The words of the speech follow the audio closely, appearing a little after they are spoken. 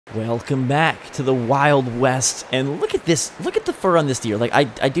Welcome back to the Wild West, and look at this. Look at the fur on this deer. Like,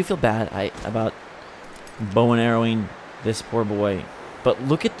 I do feel bad about bow and arrowing this poor boy, but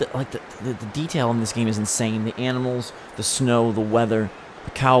look at the detail in this game is insane. The animals, the snow, the weather,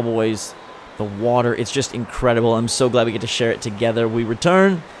 the cowboys, the water. It's just incredible. I'm so glad we get to share it together. We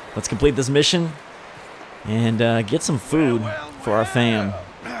return. Let's complete this mission and get some food for our fam.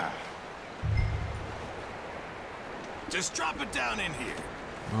 Just drop it down in here.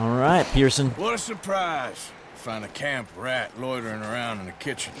 All right, Pearson. What a surprise. Find a camp rat loitering around in the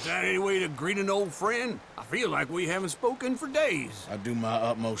kitchen. Is that any way to greet an old friend? I feel like we haven't spoken for days. I do my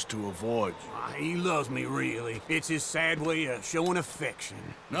utmost to avoid you. He loves me, really. It's his sad way of showing affection.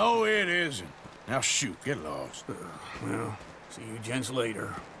 No, it isn't. Now shoot, get lost. Well, see you gents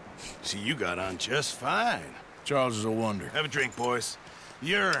later. See, you got on just fine. Charles is a wonder. Have a drink, boys.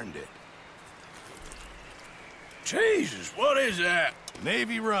 You earned it. Jesus, what is that?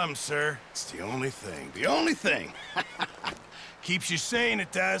 Navy rum, sir. It's the only thing. The only thing. Keeps you sane,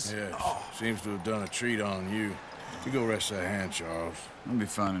 it does. Yeah, seems to have done a treat on you. You go rest that hand, Charles. I'll be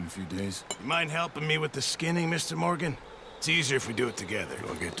fine in a few days. You mind helping me with the skinning, Mr. Morgan? It's easier if we do it together.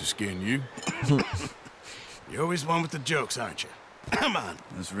 Do I get to skin you? You're always one with the jokes, aren't you? Come on.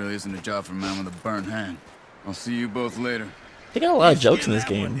 This really isn't a job for a man with a burnt hand. I'll see you both later. They got a lot of jokes in this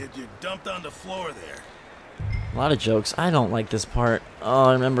game. You dumped on the floor there. A lot of jokes. I don't like this part. Oh,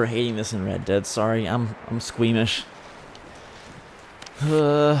 I remember hating this in Red Dead. Sorry, I'm squeamish.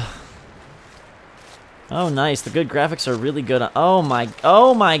 Oh, nice. The good graphics are really good. Oh my god.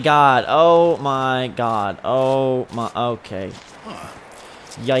 Oh my god. Oh my. Okay.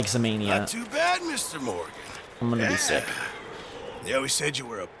 Yikes-a-mania. Not too bad, Mr. Morgan. I'm gonna be sick. They always said you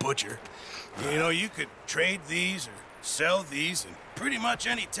were a butcher. You know, you could trade these or sell these in pretty much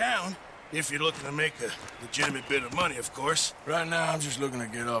any town. If you're looking to make a legitimate bit of money, of course. Right now, I'm just looking to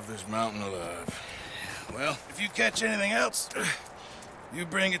get off this mountain alive. Well, if you catch anything else, you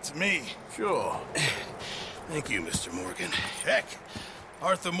bring it to me. Sure. Thank you, Mr. Morgan. Heck,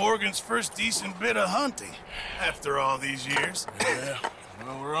 Arthur Morgan's first decent bit of hunting after all these years. Yeah,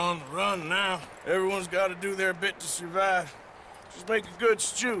 well, we're on the run now. Everyone's got to do their bit to survive. Just make a good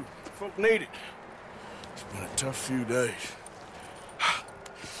stew. Folk need it. It's been a tough few days.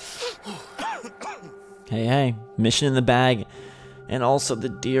 Hey, mission in the bag, and also the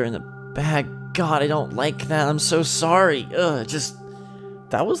deer in the bag. God, I don't like that. I'm so sorry.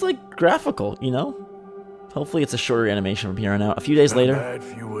 That was like graphical, you know? Hopefully it's a shorter animation from here on out. A few days later. Bad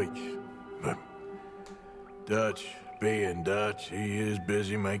few weeks, but Dutch being Dutch, he is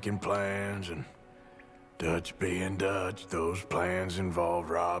busy making plans, and Dutch being Dutch, those plans involve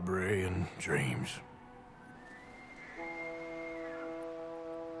robbery and dreams.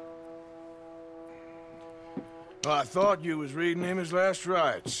 Well, I thought you was reading him his last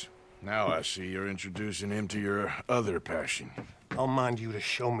rites. Now I see you're introducing him to your other passion. I'll mind you to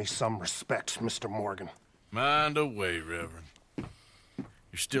show me some respect, Mr. Morgan. Mind away, Reverend.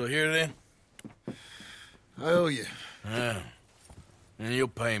 You're still here, then? I owe you. Yeah. And you'll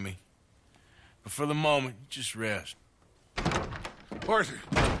pay me. But for the moment, just rest. Arthur,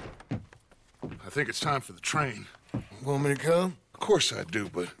 I think it's time for the train. Want me to come? Of course I do,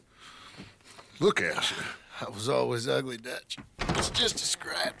 but look at you. I was always ugly, Dutch. It's just a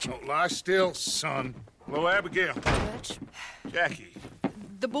scratch. Don't lie still, son. Hello, Abigail. Dutch, Jackie.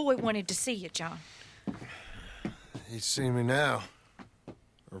 the boy wanted to see you, John. He's seen me now.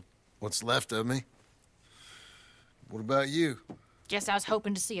 Or what's left of me. What about you? Guess I was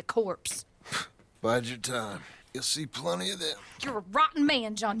hoping to see a corpse. Bide your time. You'll see plenty of them. You're a rotten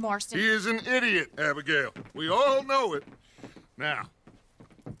man, John Marston. He is an idiot, Abigail. We all know it. Now,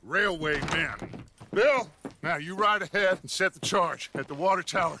 railway men. Bill, now you ride ahead and set the charge at the water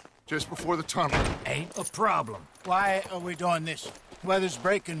tower just before the tunnel. Ain't a problem. Why are we doing this? Weather's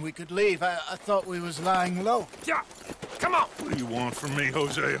breaking. We could leave. I thought we was lying low. Yeah, come on. What do you want from me,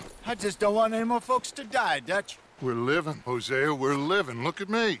 Hosea? I just don't want any more folks to die, Dutch. We're living, Hosea. We're living. Look at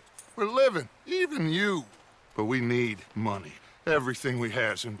me. We're living. Even you. But we need money. Everything we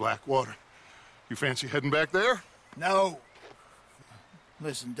has in Blackwater. You fancy heading back there? No.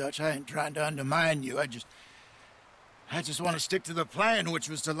 Listen, Dutch, I ain't trying to undermine you. I just want to stick to the plan, which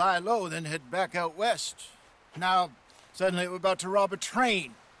was to lie low, then head back out west. Now, suddenly we're about to rob a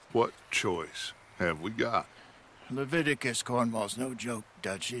train. What choice have we got? Leviticus Cornwall's no joke,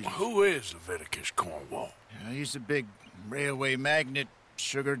 Dutch. Who is Leviticus Cornwall? He's a big railway magnate,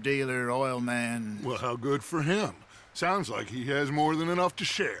 sugar dealer, oil man. Well, how good for him. Sounds like he has more than enough to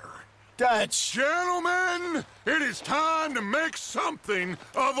share. Dutch! Gentlemen, it is time to make something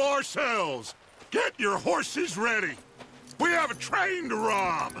of ourselves. Get your horses ready. We have a train to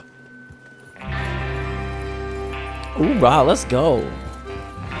rob! Hoorah, let's go.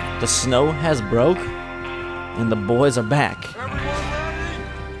 The snow has broke, and the boys are back. Everyone ready?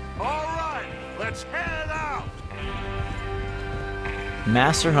 All right, let's head out!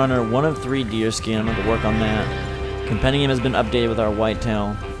 Master Hunter, 1 of 3 deer skin. I'm going to work on that. Compendium has been updated with our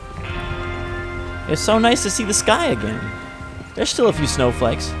whitetail. It's so nice to see the sky again. There's still a few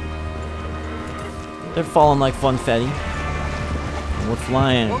snowflakes. They're falling like funfetti. And we're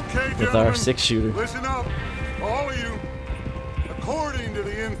flying with our 6-shooter. Listen up, all of you. According to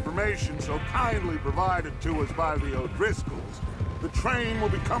the information so kindly provided to us by the O'Driscolls, the train will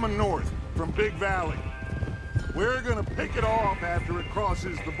be coming north from Big Valley. We're gonna pick it off after it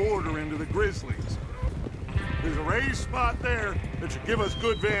crosses the border into the Grizzlies. There's a raised spot there that should give us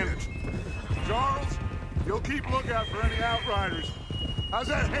good vantage. Charles, you'll keep lookout for any outriders. How's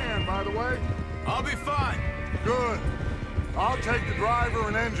that hand, by the way? I'll be fine. Good. I'll take the driver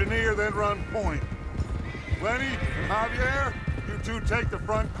and engineer, then run point. Lenny and Javier, you two take the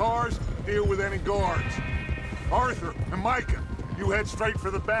front cars, deal with any guards. Arthur and Micah, you head straight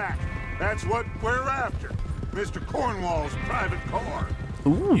for the back. That's what we're after. Mr. Cornwall's private car.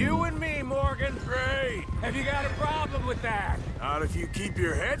 Ooh. You and me, Morgan. Great. Have you got a problem with that? Not if you keep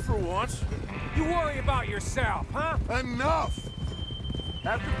your head for once. You worry about yourself, huh? Enough!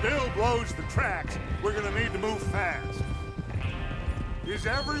 After Bill blows the tracks, we're gonna need to move fast. Is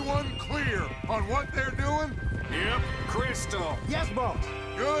everyone clear on what they're doing? Yep. Crystal. Yes, boss.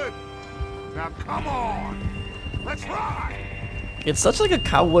 Good. Now come on. Let's ride. It's such like a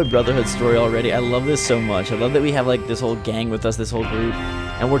cowboy brotherhood story already. I love this so much. I love that we have like this whole gang with us, this whole group.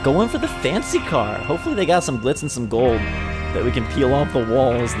 And we're going for the fancy car. Hopefully they got some glitz and some gold that we can peel off the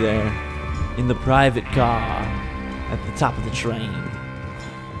walls there in the private car at the top of the train.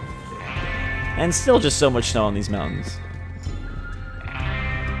 And still just so much snow on these mountains.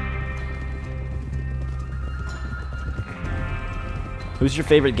 Who's your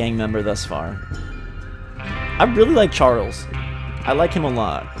favorite gang member thus far? I really like Charles. I like him a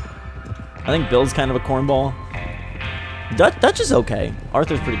lot. I think Bill's kind of a cornball. Dutch is okay.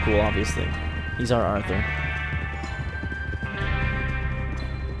 Arthur's pretty cool, obviously. He's our Arthur.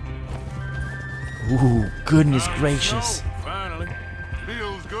 Ooh, goodness gracious. Finally.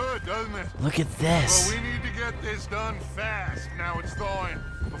 Feels good, doesn't it? Look at this. Well, we need to get this done fast. Now it's thawing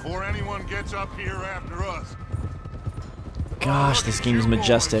before anyone gets up here after us. Gosh, this game is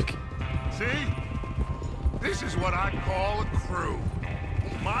majestic. See? This is what I call a crew.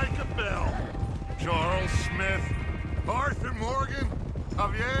 Micah Bell, Charles Smith, Arthur Morgan,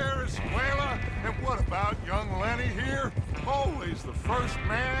 Javier Escuela, and what about young Lenny here? Always the first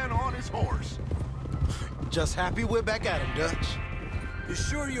man on his horse. Just happy we're back at him, Dutch. You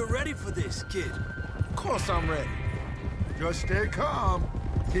sure you're ready for this, kid? Of course I'm ready. Just stay calm.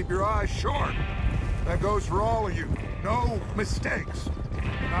 Keep your eyes sharp. That goes for all of you. No mistakes.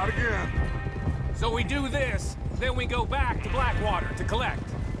 Not again. So we do this, then we go back to Blackwater to collect.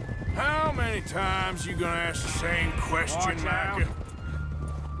 How many times you gonna ask the same question, Watch out. Micah?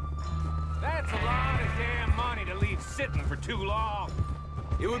 That's a lot of damn money to leave sitting for too long.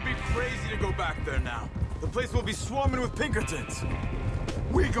 It would be crazy to go back there now. The place will be swarming with Pinkertons.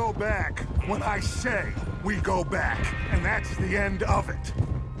 We go back when I say we go back, and that's the end of it.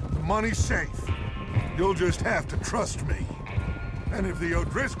 The money's safe. You'll just have to trust me. And if the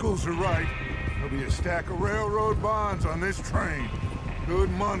O'Driscolls are right, there'll be a stack of railroad bonds on this train. Good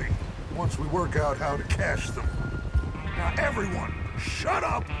money, once we work out how to cash them. Now everyone, shut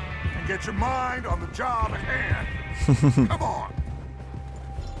up and get your mind on the job at hand. Come on.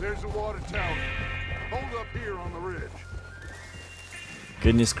 There's the water tower. Hold up here on the ridge.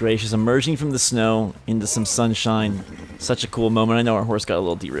 Goodness gracious, emerging from the snow into some sunshine. Such a cool moment. I know our horse got a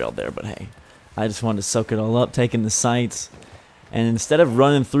little derailed there, but hey. I just wanted to soak it all up, taking the sights. And instead of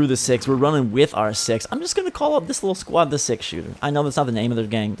running through the 6, we're running with our 6. I'm just going to call up this little squad the 6-shooter. I know that's not the name of their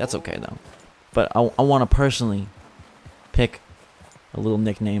gang. That's okay, though. But I want to personally pick a little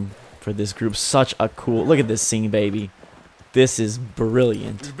nickname for this group. Such a cool... Look at this scene, baby. This is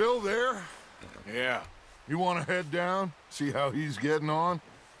brilliant. Is Bill there? Yeah, You want to head down? See how he's getting on?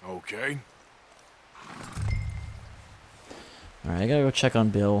 okay. Alright, I gotta go check on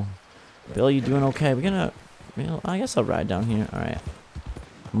Bill. Bill, you doing okay? We're gonna... You know, I guess I'll ride down here. Alright.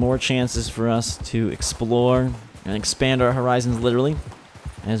 More chances for us to explore and expand our horizons, literally,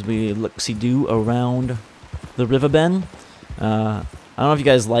 as we look-see-do around the river bend. I don't know if you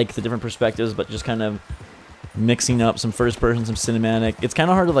guys like the different perspectives, but just kind of mixing up some first-person, some cinematic. It's kind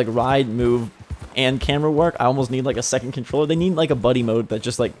of hard to, like, ride, move, and camera work. I almost need, like, a second controller. They need, like, a buddy mode that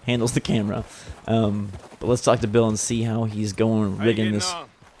just, like, handles the camera. But let's talk to Bill and see how he's going rigging this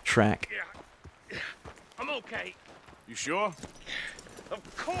track. Yeah. I'm okay. You sure?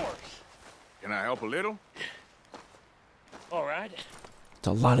 Of course. Can I help a little? All right. It's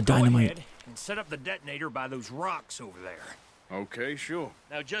a lot of Go dynamite. ahead and set up the detonator by those rocks over there. Okay, sure.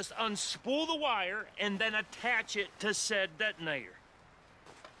 Now just unspool the wire and then attach it to said detonator.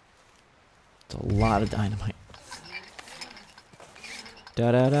 It's a lot of dynamite. Da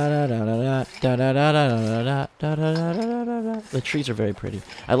da da da da da da da da da da da da. The trees are very pretty.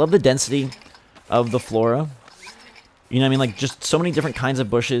 I love the density of the flora. You know what I mean? Like just so many different kinds of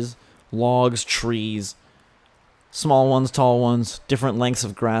bushes, logs, trees, small ones, tall ones, different lengths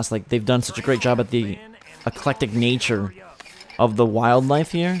of grass. Like they've done such a great job at the eclectic nature of the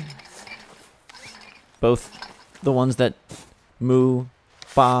wildlife here. Both the ones that moo,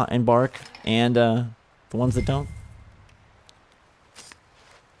 baa, and bark, and the ones that don't.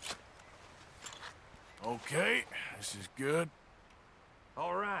 Okay, this is good.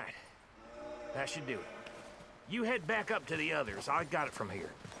 All right. That should do it. You head back up to the others. I got it from here.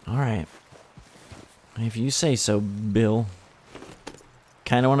 All right. If you say so, Bill.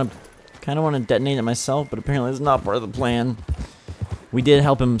 Kind of want to detonate it myself, but apparently it's not part of the plan. We did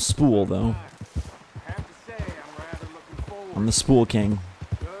help him spool, though. I have to say, I'm rather looking forward. I'm the spool king.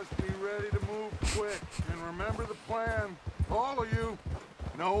 Just be ready to move quick, and remember the plan. All of you,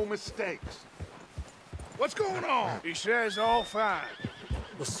 no mistakes. What's going on? He says all fine.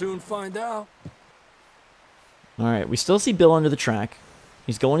 We'll soon find out. All right, we still see Bill under the track.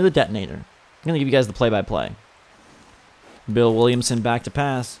 He's going to the detonator. I'm going to give you guys the play-by-play. Bill Williamson back to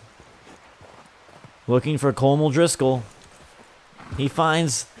pass. Looking for Colmel Driscoll. He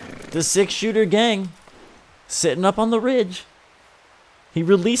finds the 6-shooter gang sitting up on the ridge. He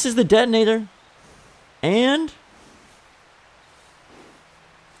releases the detonator. And...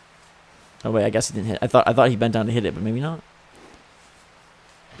 oh wait, I guess he didn't hit. I thought he bent down to hit it, but maybe not.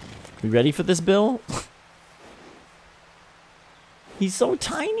 We ready for this, Bill? He's so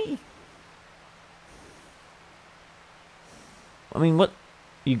tiny. I mean, what?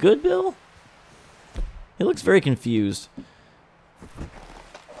 You good, Bill? He looks very confused.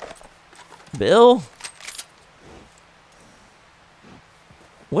 Bill?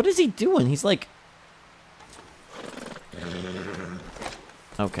 What is he doing? He's like...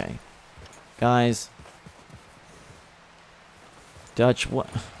 okay. Guys. Dutch, what?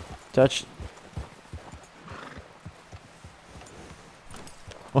 Dutch...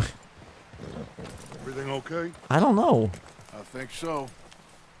 what? Everything okay? I don't know. I think so.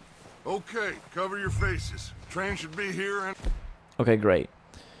 Okay, cover your faces. Train should be here and... Okay, great.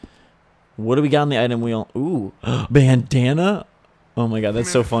 What do we got on the item wheel? Ooh, bandana? Oh my god, that's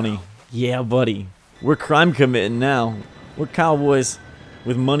so funny. Yeah, buddy. We're crime committing now. We're cowboys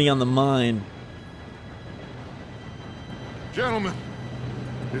with money on the mind. Gentlemen,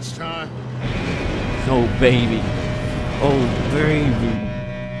 it's time. Oh, baby. Oh, baby.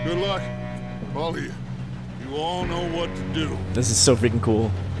 Good luck, all of you. You all know what to do. This is so freaking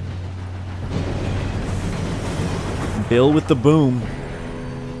cool. Bill with the boom.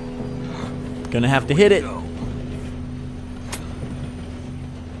 Gonna have to hit it.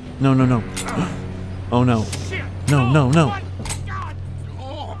 No, no, no. Oh, no. No, no, no.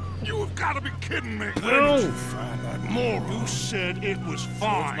 Oh, you have got to be kidding me. No. Where did you find that moron? Who said it was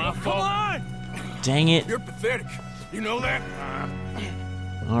fine? Come on! Dang it. You're pathetic. You know that?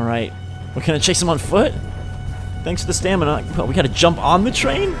 All right. We're gonna chase him on foot? Thanks for the stamina. What, we gotta jump on the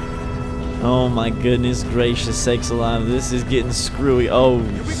train? Oh my goodness gracious sakes alive. This is getting screwy. Oh,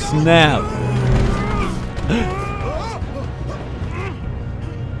 snap.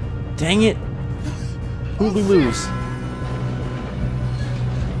 Dang it. Who'd we lose?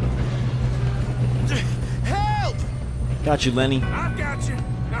 Help! Got you, Lenny. I've got you.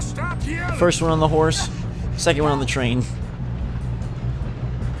 Now stop yelling. First one on the horse, second one on the train.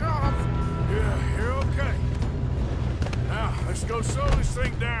 Yeah, you're okay. Now, let's go slow this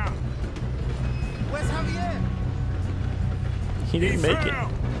thing down. Where's Javier? He didn't make it.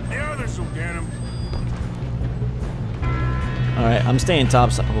 fell. The others will get him. Alright, I'm staying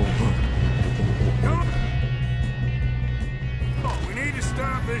topside. Oh. Oh, we need to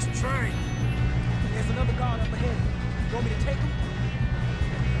stop this train. There's another guard up ahead. You want me to take him?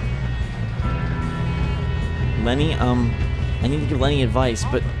 Lenny, I need to give Lenny advice,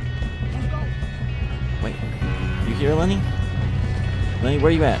 but... wait, you here, Lenny? Lenny,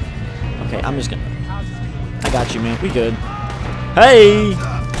 where you at? Okay, I'm just gonna... I got you, man. We good. Hey!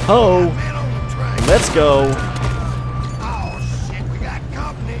 Ho! Let's go!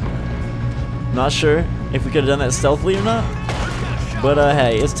 Not sure if we could have done that stealthily or not. But,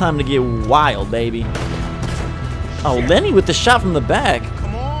 hey, it's time to get wild, baby. Oh, Lenny with the shot from the back.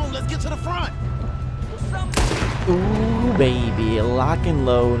 Come on, let's get to the front. Ooh, baby. Lock and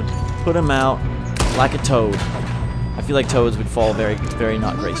load. Put him out like a toad. I feel like toads would fall very, very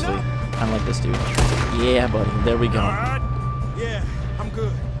not gracefully. Kind of like this dude. Yeah, buddy. There we go. Yeah, I'm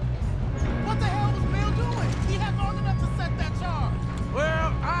good. What the hell was Bill doing? He had long enough to set that charge.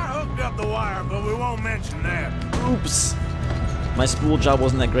 Well, I hooked up the wire, but we won't mention that. Oops. My spool job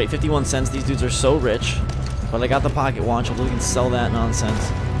wasn't that great. 51 cents. These dudes are so rich. But I got the pocket watch. Hopefully we can sell that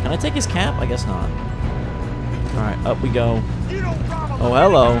nonsense. Can I take his cap? I guess not. Alright, up we go. Oh,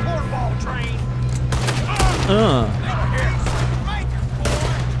 hello.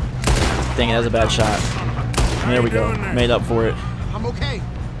 Dang it, that was a bad shot. There we go. Made up for it. I'm okay.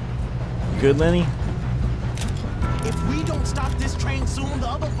 Good, Lenny? If we don't stop this train soon, the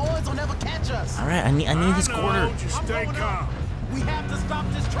other boys will never catch us. Alright, I need his quarter. Just stay calm. We have to stop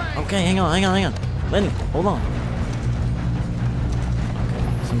this train. Okay, hang on. Lenny, hold on.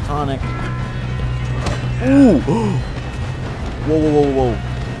 Okay, some tonic. Ooh! Whoa.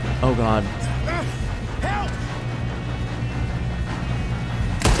 Oh, God. Help!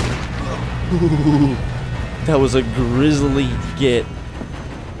 Ooh, that was a grisly get.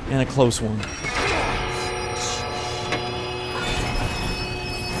 And a close one.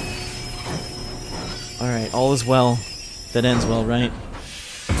 Alright, all is well. That ends well, right?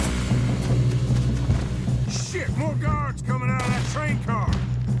 Shit, more guards coming out of that train car.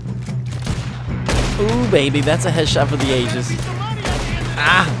 Ooh, baby, that's a headshot for the ages.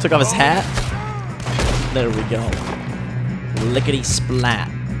 Ah, took off his hat. There we go. Lickety splat.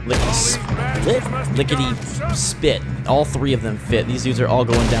 Lickety split. Lickety spit. All three of them fit. These dudes are all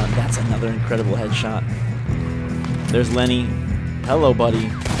going down. That's another incredible headshot. There's Lenny. Hello,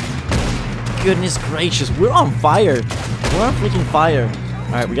 buddy. Goodness gracious, we're on fire. We're on freaking fire.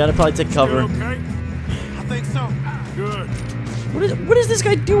 Alright, we gotta probably take cover. Okay? I think so. Good. What is this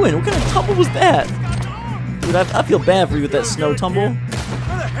guy doing? What kind of tumble was that? Dude, I feel bad for you with that snow tumble.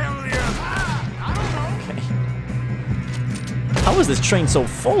 Where the hell are the others? Okay. How is this train so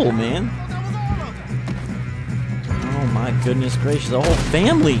full, man? Oh my goodness gracious, a whole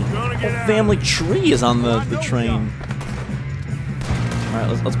family. A whole family tree is on the train.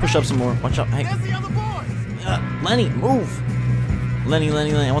 Alright, let's push up some more. Watch out. Hey. There's the other boys. Lenny, move! Lenny,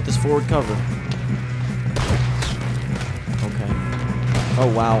 I want this forward cover. Okay. Oh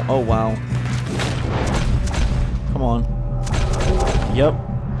wow. Come on. Yep.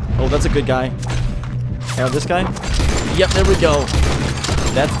 Oh, that's a good guy. Yeah, this guy? Yep, there we go.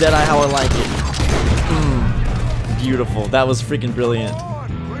 That's Deadeye how I like it. Beautiful. That was freaking brilliant.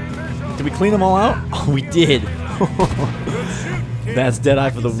 Did we clean them all out? Oh, we did. That's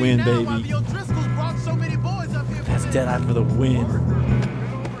Deadeye for the win, baby. That's Deadeye for the win.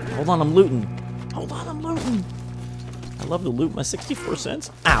 Hold on, I'm looting. I love to loot my 64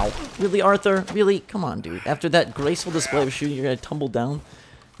 cents. Ow. Really, Arthur? Really? Come on, dude. After that graceful display of shooting, you're gonna tumble down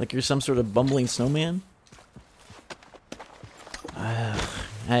like you're some sort of bumbling snowman?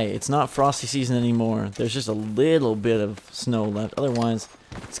 Hey, it's not frosty season anymore. There's just a little bit of snow left. Otherwise,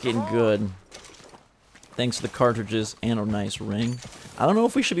 it's getting good. Thanks to the cartridges and a nice ring. I don't know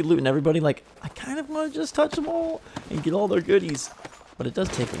if we should be looting everybody. Like, I kind of want to just touch them all and get all their goodies. But it does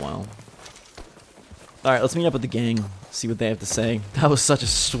take a while. Alright, let's meet up with the gang. See what they have to say. That was such a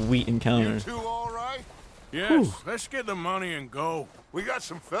sweet encounter. You two all right? Yes, Whew. Let's get the money and go. We got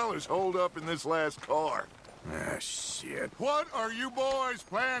some fellas holed up in this last car. Ah, shit. What are you boys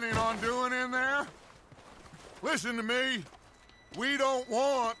planning on doing in there? Listen to me. We don't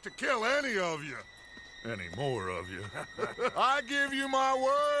want to kill any of you. Any more of you. I give you my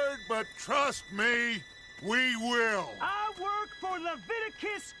word, but trust me, we will. I work for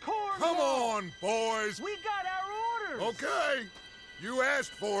Leviticus Cornwall. Come on, boys. We got our orders. Okay. You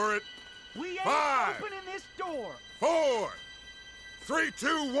asked for it. We ain't 5, opening this door. 4, 3,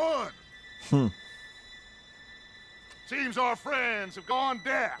 2, 1. Seems our friends have gone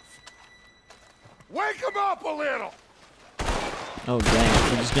deaf. Wake them up a little. Oh,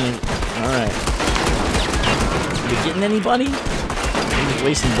 dang. We're just gonna... Alright. Are we getting anybody? I'm just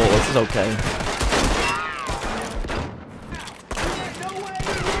wasting bullets. It's okay.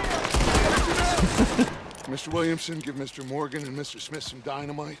 Mr. Williamson, give Mr. Morgan and Mr. Smith some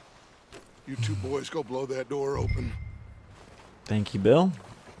dynamite. You two boys go blow that door open. Thank you, Bill.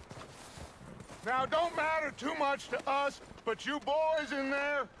 Now, don't matter too much to us, but you boys in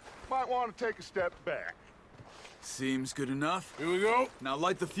there might want to take a step back. Seems good enough. Here we go. Now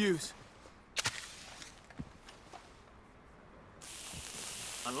light the fuse.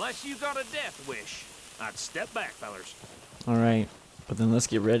 Unless you got a death wish, I'd step back, fellers. Alright. But then let's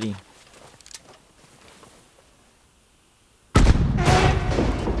get ready.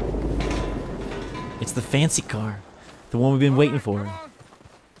 It's the fancy car. The one we've been waiting for.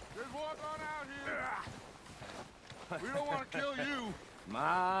 Just walk on out here. We don't want to kill you.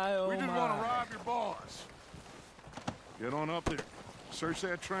 My, oh We just my. want to rob your boss. Get on up there. Search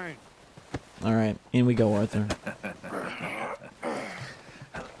that train. All right, in we go, Arthur.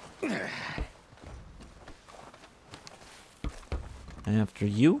 After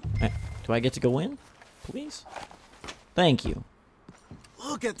you. Do I get to go in? Please? Thank you.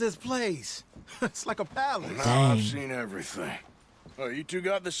 Look at this place. It's like a palace. Now Dang. I've seen everything. Oh, you two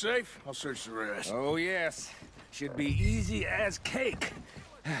got the safe? I'll search the rest. Oh, yes. Should be easy as cake.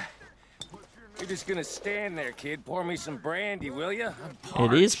 You're just gonna stand there, kid. Pour me some brandy, will ya?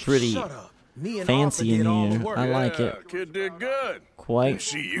 It is pretty Shut up. Me and fancy Arthur did in all the here. work. I like Yeah, it. kid did good. Quite.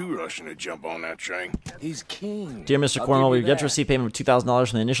 See you rushing to jump on that train. He's keen. Dear Mr. I'll Cornwall, give we you get to that. receive payment of $2,000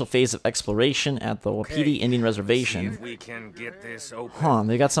 from the initial phase of exploration at the Wapiti Indian See Reservation. if we can get this open. Huh,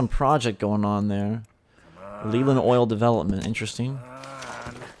 they got some project going on there. Leland Oil Development, interesting.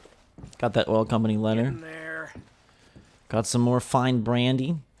 Got that oil company letter. In there. Got some more fine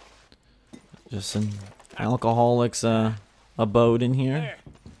brandy. Just an alcoholic's abode in here. There.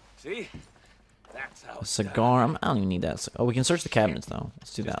 See? That's how A it's cigar. I don't even need that. Oh, we can search the cabinets though.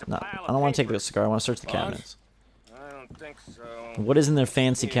 Let's do that. No, I don't want to take the cigar. I want to search the cabinets. done. I don't think so. What is in their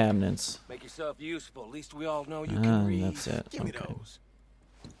fancy cabinets? Make yourself useful. At least we all know you Ah, can read. that's it. Give me Okay. those.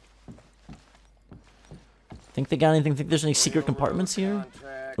 Think they got anything? Think there's any secret compartments here?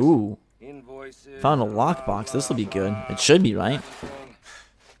 Contracts, Ooh, invoices, found a lockbox. This will be good. It should be, right?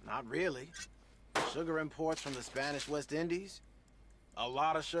 Not really. Sugar imports from the Spanish West Indies. A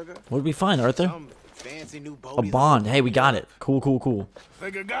lot of sugar. What did we find, Arthur? Some fancy new A bond. Hey, we got it. Cool, cool, cool.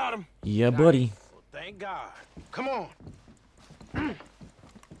 Think I got him. Yeah, buddy. Thank God. Come on.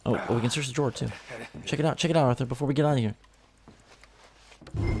 Oh, we can search the drawer too. Check it out, Arthur, before we get out of here.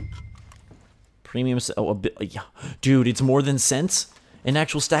 Premium. Oh, a bit. Yeah, dude, it's more than cents. An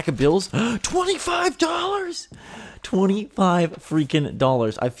actual stack of bills. $25. 25 freaking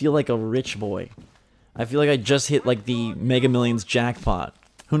dollars. I feel like a rich boy. I feel like I just hit like the Mega Millions jackpot.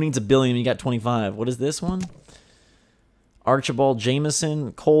 Who needs $1 billion? You got 25. What is this one? Archibald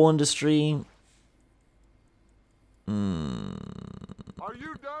Jameson, coal industry. Are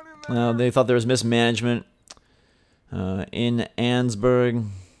you done in there? They thought there was mismanagement in Ansburg.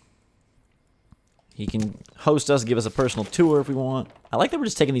 He can host us, give us a personal tour if we want. I like that we're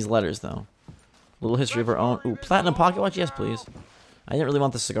just taking these letters, though. A little history of our own. Ooh, platinum pocket watch? Yes, please. I didn't really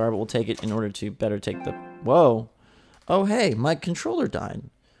want the cigar, but we'll take it in order to better take the... Whoa. Oh, hey, my controller died.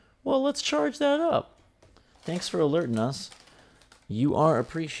 Well, let's charge that up. Thanks for alerting us. You are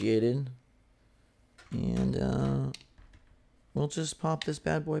appreciated. And, we'll just pop this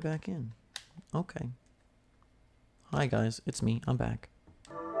bad boy back in. Okay. Hi, guys. It's me. I'm back.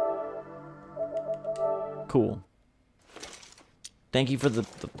 Cool. Thank you for the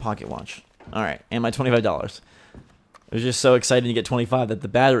pocket watch. All right, and my $25. I was just so excited to get 25 that the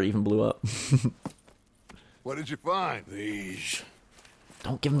battery even blew up. What did you find? These.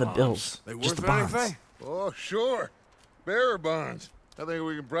 Don't give him the bills. They Just the worth bonds. anything? Oh, sure. Bearer bonds. I think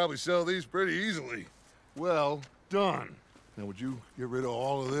we can probably sell these pretty easily. Well done. Now, would you get rid of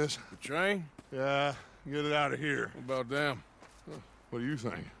all of this? The train? Yeah, get it out of here. What about them? What do you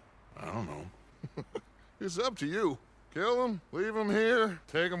think? I don't know. It's up to you. Kill them, leave them here,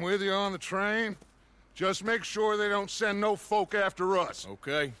 take them with you on the train. Just make sure they don't send no folk after us.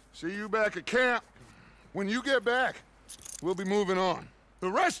 Okay. See you back at camp. When you get back, we'll be moving on. The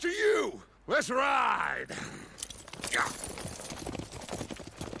rest of you, let's ride.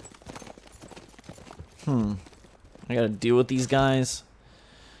 I gotta deal with these guys.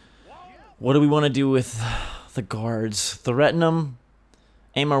 What do we want to do with the guards? Threaten them?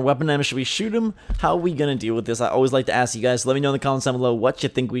 Aim our weapon at him? Should we shoot him? How are we gonna deal with this? I always like to ask you guys. Let me know in the comments down below what you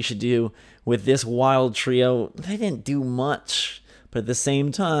think we should do with this wild trio. They didn't do much, but at the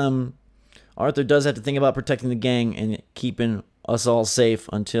same time, Arthur does have to think about protecting the gang and keeping us all safe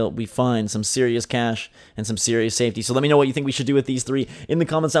until we find some serious cash and some serious safety. So let me know what you think we should do with these three in the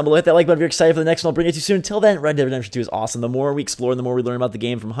comments down below. Hit that like button if you're excited for the next one. I'll bring it to you soon. Until then, Red Dead Redemption 2 is awesome. The more we explore, the more we learn about the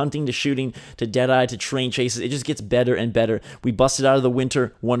game, from hunting to shooting to Deadeye to train chases. It just gets better and better. We busted out of the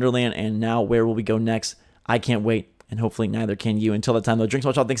winter wonderland, and now where will we go next? I can't wait, and hopefully neither can you. Until that time, though, drink so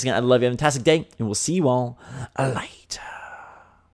much. Thanks again. I love you. Have a fantastic day, and we'll see you all later.